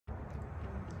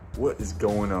What is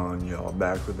going on, y'all?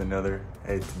 Back with another.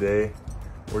 Hey, today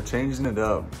we're changing it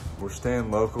up. We're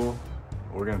staying local.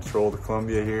 We're gonna troll the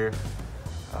Columbia here.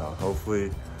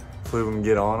 Hopefully we can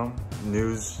get on them.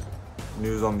 News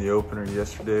on the opener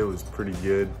yesterday was pretty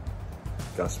good.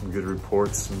 Got some good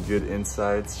reports, some good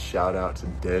insights. Shout out to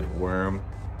Dead Worm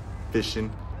Fishing.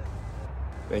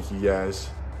 Thank you guys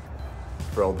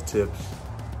for all the tips.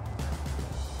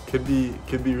 Could be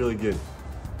really good.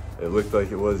 It looked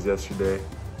like it was yesterday.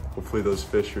 Hopefully those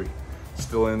fish are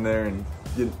still in there and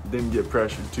didn't get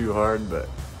pressured too hard, but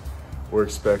we're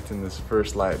expecting this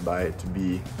first light bite to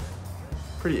be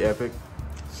pretty epic.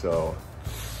 So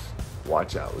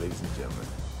watch out, ladies and gentlemen.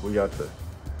 We got the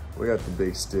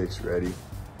big sticks ready.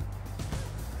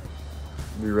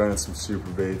 We'll be running some super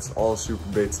baits, all super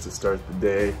baits to start the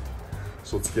day.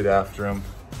 So let's get after them,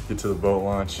 get to the boat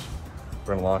launch.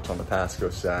 We're gonna launch on the Pasco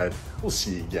side. We'll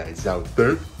see you guys out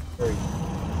there. Hey.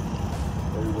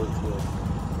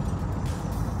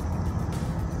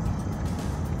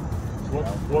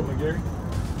 What, McGarry?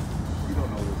 You don't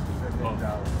know this because that name's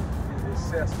out. It's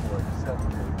Sessport.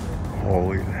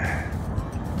 Holy.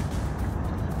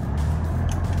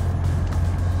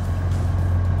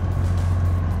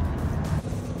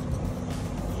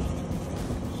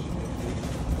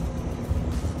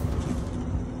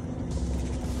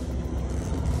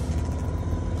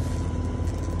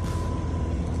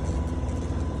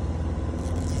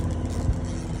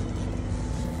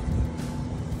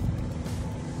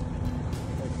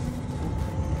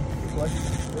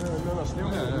 No, stay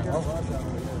on there. We got rods out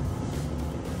right there.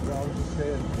 I was just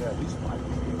saying, yeah, these might be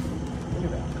good. Look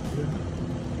at that.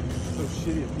 So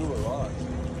shitty at full of rods.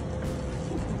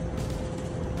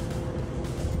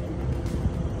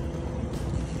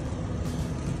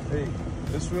 Hey,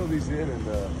 let's reel these in and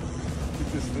get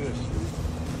this fish.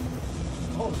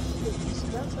 Oh shit, you see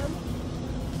that, Salmon?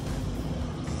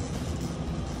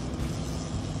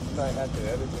 I had to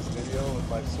edit this video with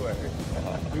my swear.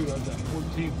 Dude, I was at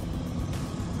 14.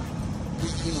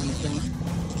 On the camera.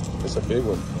 It's a big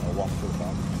one. I'll walk to the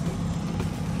bottom.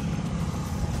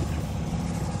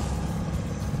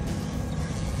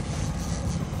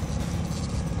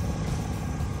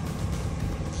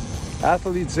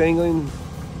 Athletes angling.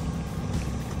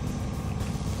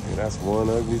 And that's one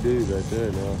ugly dude right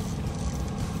there now.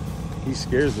 He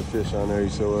scares the fish on there.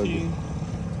 He's so ugly.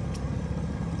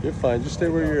 You're fine. Just stay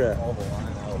where you're at. All the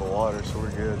line out of the water, so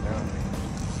we're good now.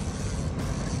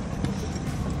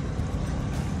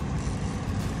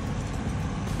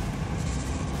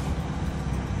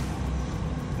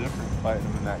 Different fighting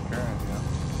them in that current, you know?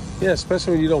 Yeah,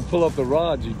 especially when you don't pull up the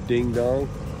rod, you ding dong.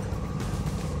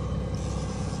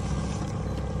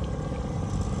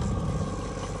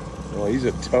 Oh, he's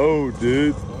a toad,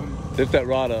 dude. Lift that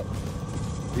rod up.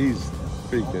 He's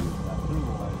freaking.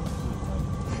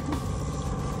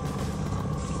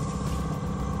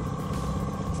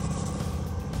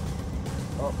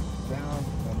 Up, down,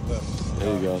 and left.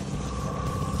 There you go.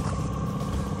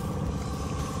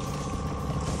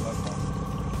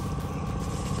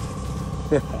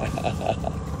 Big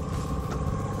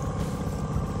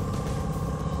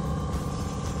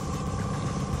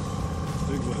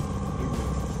one, big one.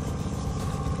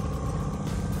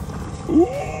 Ooh.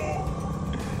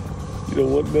 You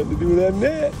don't want nothing to do with that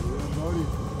net.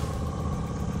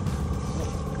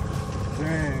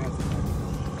 Dang,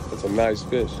 that's a nice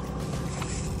fish.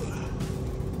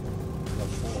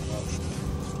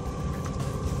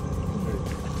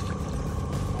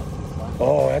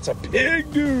 Oh, that's a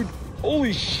pig, dude.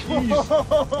 Holy shit. Yeah.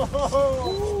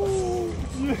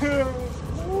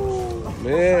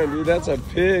 Man, dude, that's a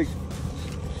pig.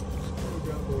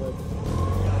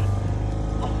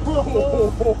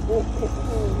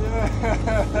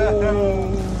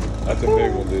 That's a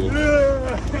big one, dude.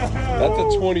 That's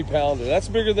a 20 pounder. That's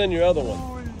bigger than your other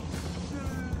one.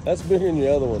 That's bigger than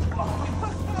your other one.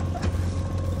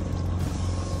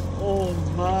 Oh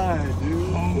my,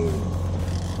 dude.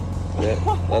 Yeah,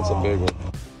 that's a big one.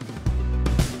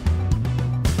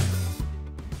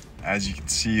 As you can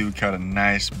see, we caught a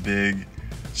nice big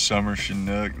summer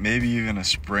chinook, maybe even a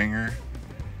springer.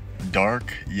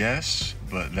 Dark, yes,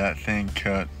 but that thing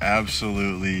cut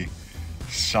absolutely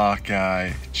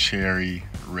sockeye cherry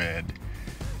red.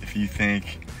 If you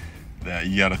think that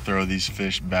you gotta throw these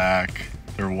fish back,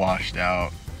 they're washed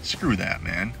out, screw that,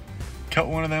 man. Cut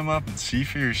one of them up and see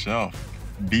for yourself.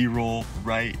 B-roll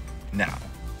right now.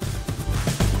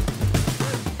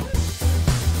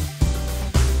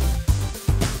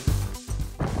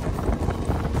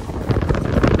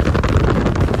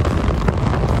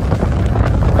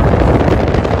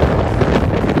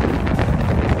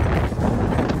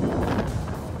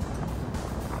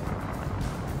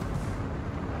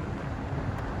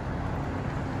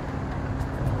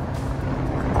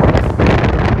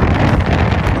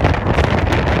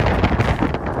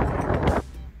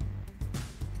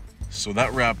 So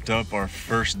that wrapped up our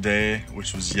first day,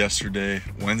 which was yesterday,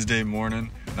 Wednesday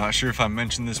morning. Not sure if I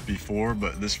mentioned this before,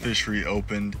 but this fishery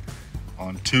opened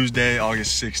on Tuesday,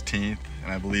 August 16th,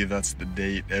 and I believe that's the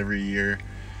date every year.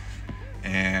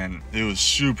 And it was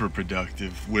super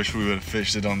productive. Wish we would have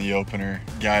fished it on the opener.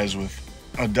 Guys with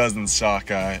a dozen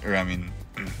sockeye,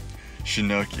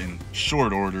 chinook in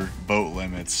short order, boat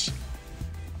limits.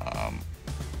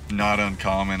 Not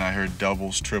uncommon. I heard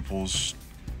doubles, triples,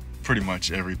 pretty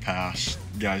much every pass.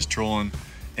 Guys trolling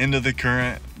into the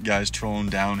current, guys trolling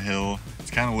downhill.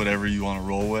 It's kind of whatever you want to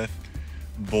roll with.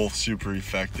 Both super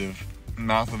effective.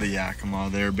 Mouth of the Yakima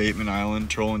there, Bateman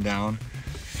Island, trolling down.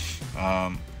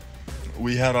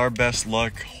 We had our best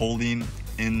luck holding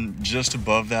in just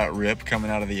above that rip coming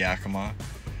out of the Yakima.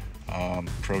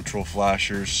 Pro troll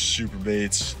flashers, super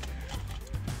baits.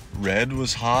 Red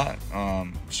was hot.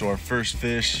 So our first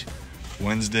fish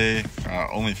Wednesday,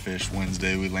 only fish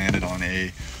Wednesday, we landed on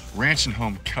a Ranch and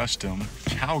Home Custom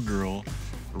Cowgirl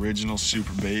original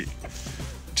super bait.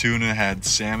 Tuna had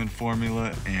salmon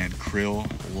formula and krill,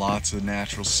 lots of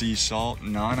natural sea salt,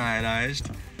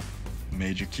 non-iodized,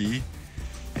 major key.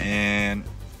 And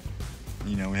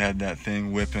you know, we had that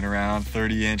thing whipping around,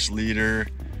 30-inch leader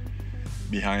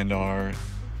behind our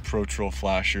Pro Troll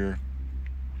flasher.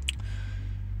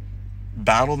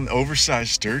 Battled an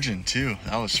oversized sturgeon too.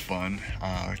 That was fun.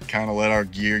 Kind of let our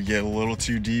gear get a little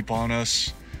too deep on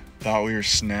us. Thought we were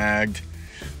snagged.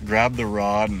 Grabbed the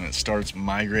rod and it starts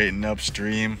migrating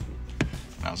upstream.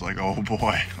 And I was like, oh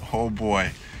boy, oh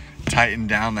boy. Tighten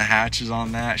down the hatches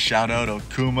on that. Shout out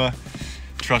Okuma.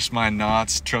 Trust my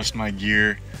knots, trust my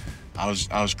gear. I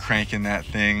was cranking that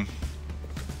thing.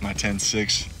 My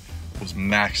 10.6 was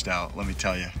maxed out, let me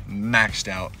tell you, maxed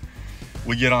out.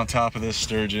 We get on top of this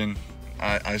sturgeon.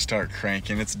 I start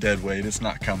cranking. It's dead weight, it's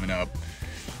not coming up.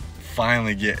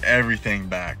 Finally get everything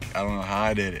back. I don't know how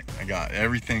I did it. I got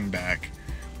everything back.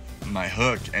 My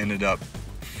hook ended up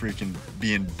freaking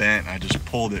being bent. I just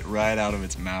pulled it right out of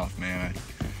its mouth, man.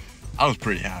 I was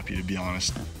pretty happy, to be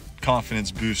honest.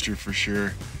 Confidence booster for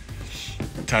sure.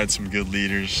 Tied some good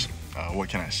leaders. What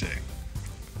can I say?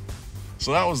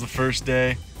 So that was the first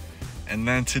day. And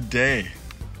then today,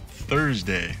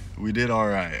 Thursday, we did all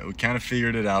right. We kind of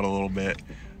figured it out a little bit.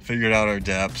 Figured out our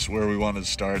depths, where we wanted to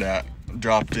start at.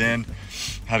 Dropped in,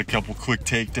 had a couple quick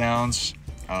takedowns.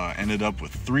 Ended up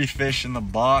with 3 fish in the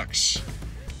box.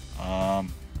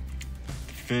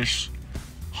 Fish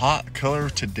hot color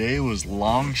today was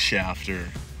long shafter.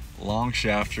 Long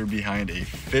shafter behind a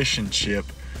fish and chip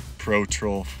Pro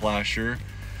Troll flasher.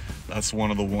 That's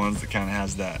one of the ones that kind of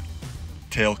has that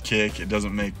tail kick. It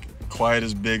doesn't make quite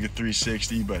as big a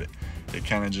 360, but it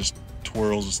kind of just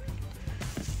twirls.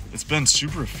 It's been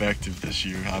super effective this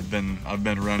year. I've been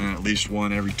running at least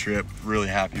one every trip. Really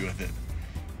happy with it.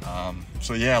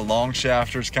 So yeah, long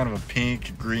shafter. It's kind of a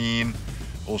pink, green,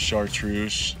 old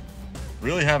chartreuse.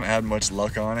 Really haven't had much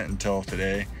luck on it until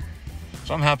today.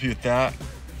 So I'm happy with that.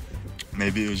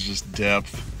 Maybe it was just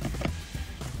depth,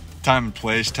 time and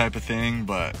place type of thing,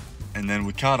 and then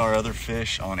we caught our other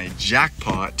fish on a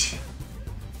jackpot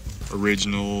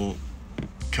original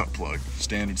cut plug,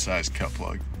 standard size cut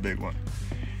plug, big one.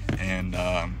 And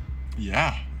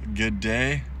yeah, good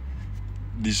day.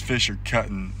 These fish are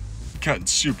cutting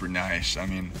super nice. I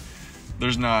mean,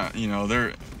 there's not, you know,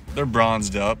 they're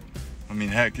bronzed up. I mean,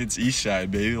 heck, it's east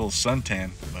side, baby, a little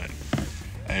suntan, but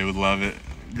I would love it.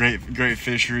 Great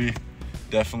fishery.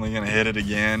 Definitely gonna hit it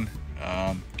again.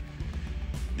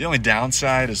 The only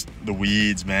downside is the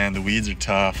weeds, man. The weeds are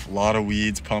tough. A lot of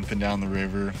weeds pumping down the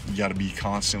river. You gotta be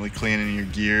constantly cleaning your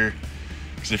gear,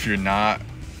 because if you're not,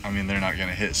 I mean, they're not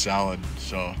gonna hit solid.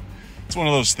 So it's one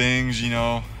of those things, you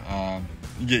know,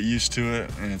 you get used to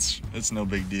it and it's no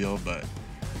big deal, but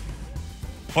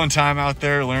fun time out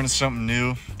there, learning something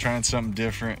new, trying something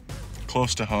different,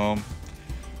 close to home.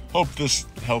 Hope this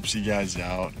helps you guys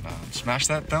out. Smash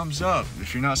that thumbs up.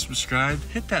 If you're not subscribed,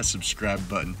 hit that subscribe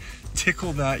button.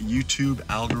 Tickle that YouTube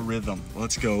algorithm.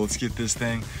 Let's go. Let's get this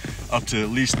thing up to at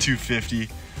least 250.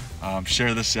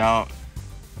 Share this out.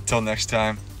 Until next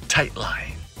time, tight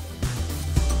line.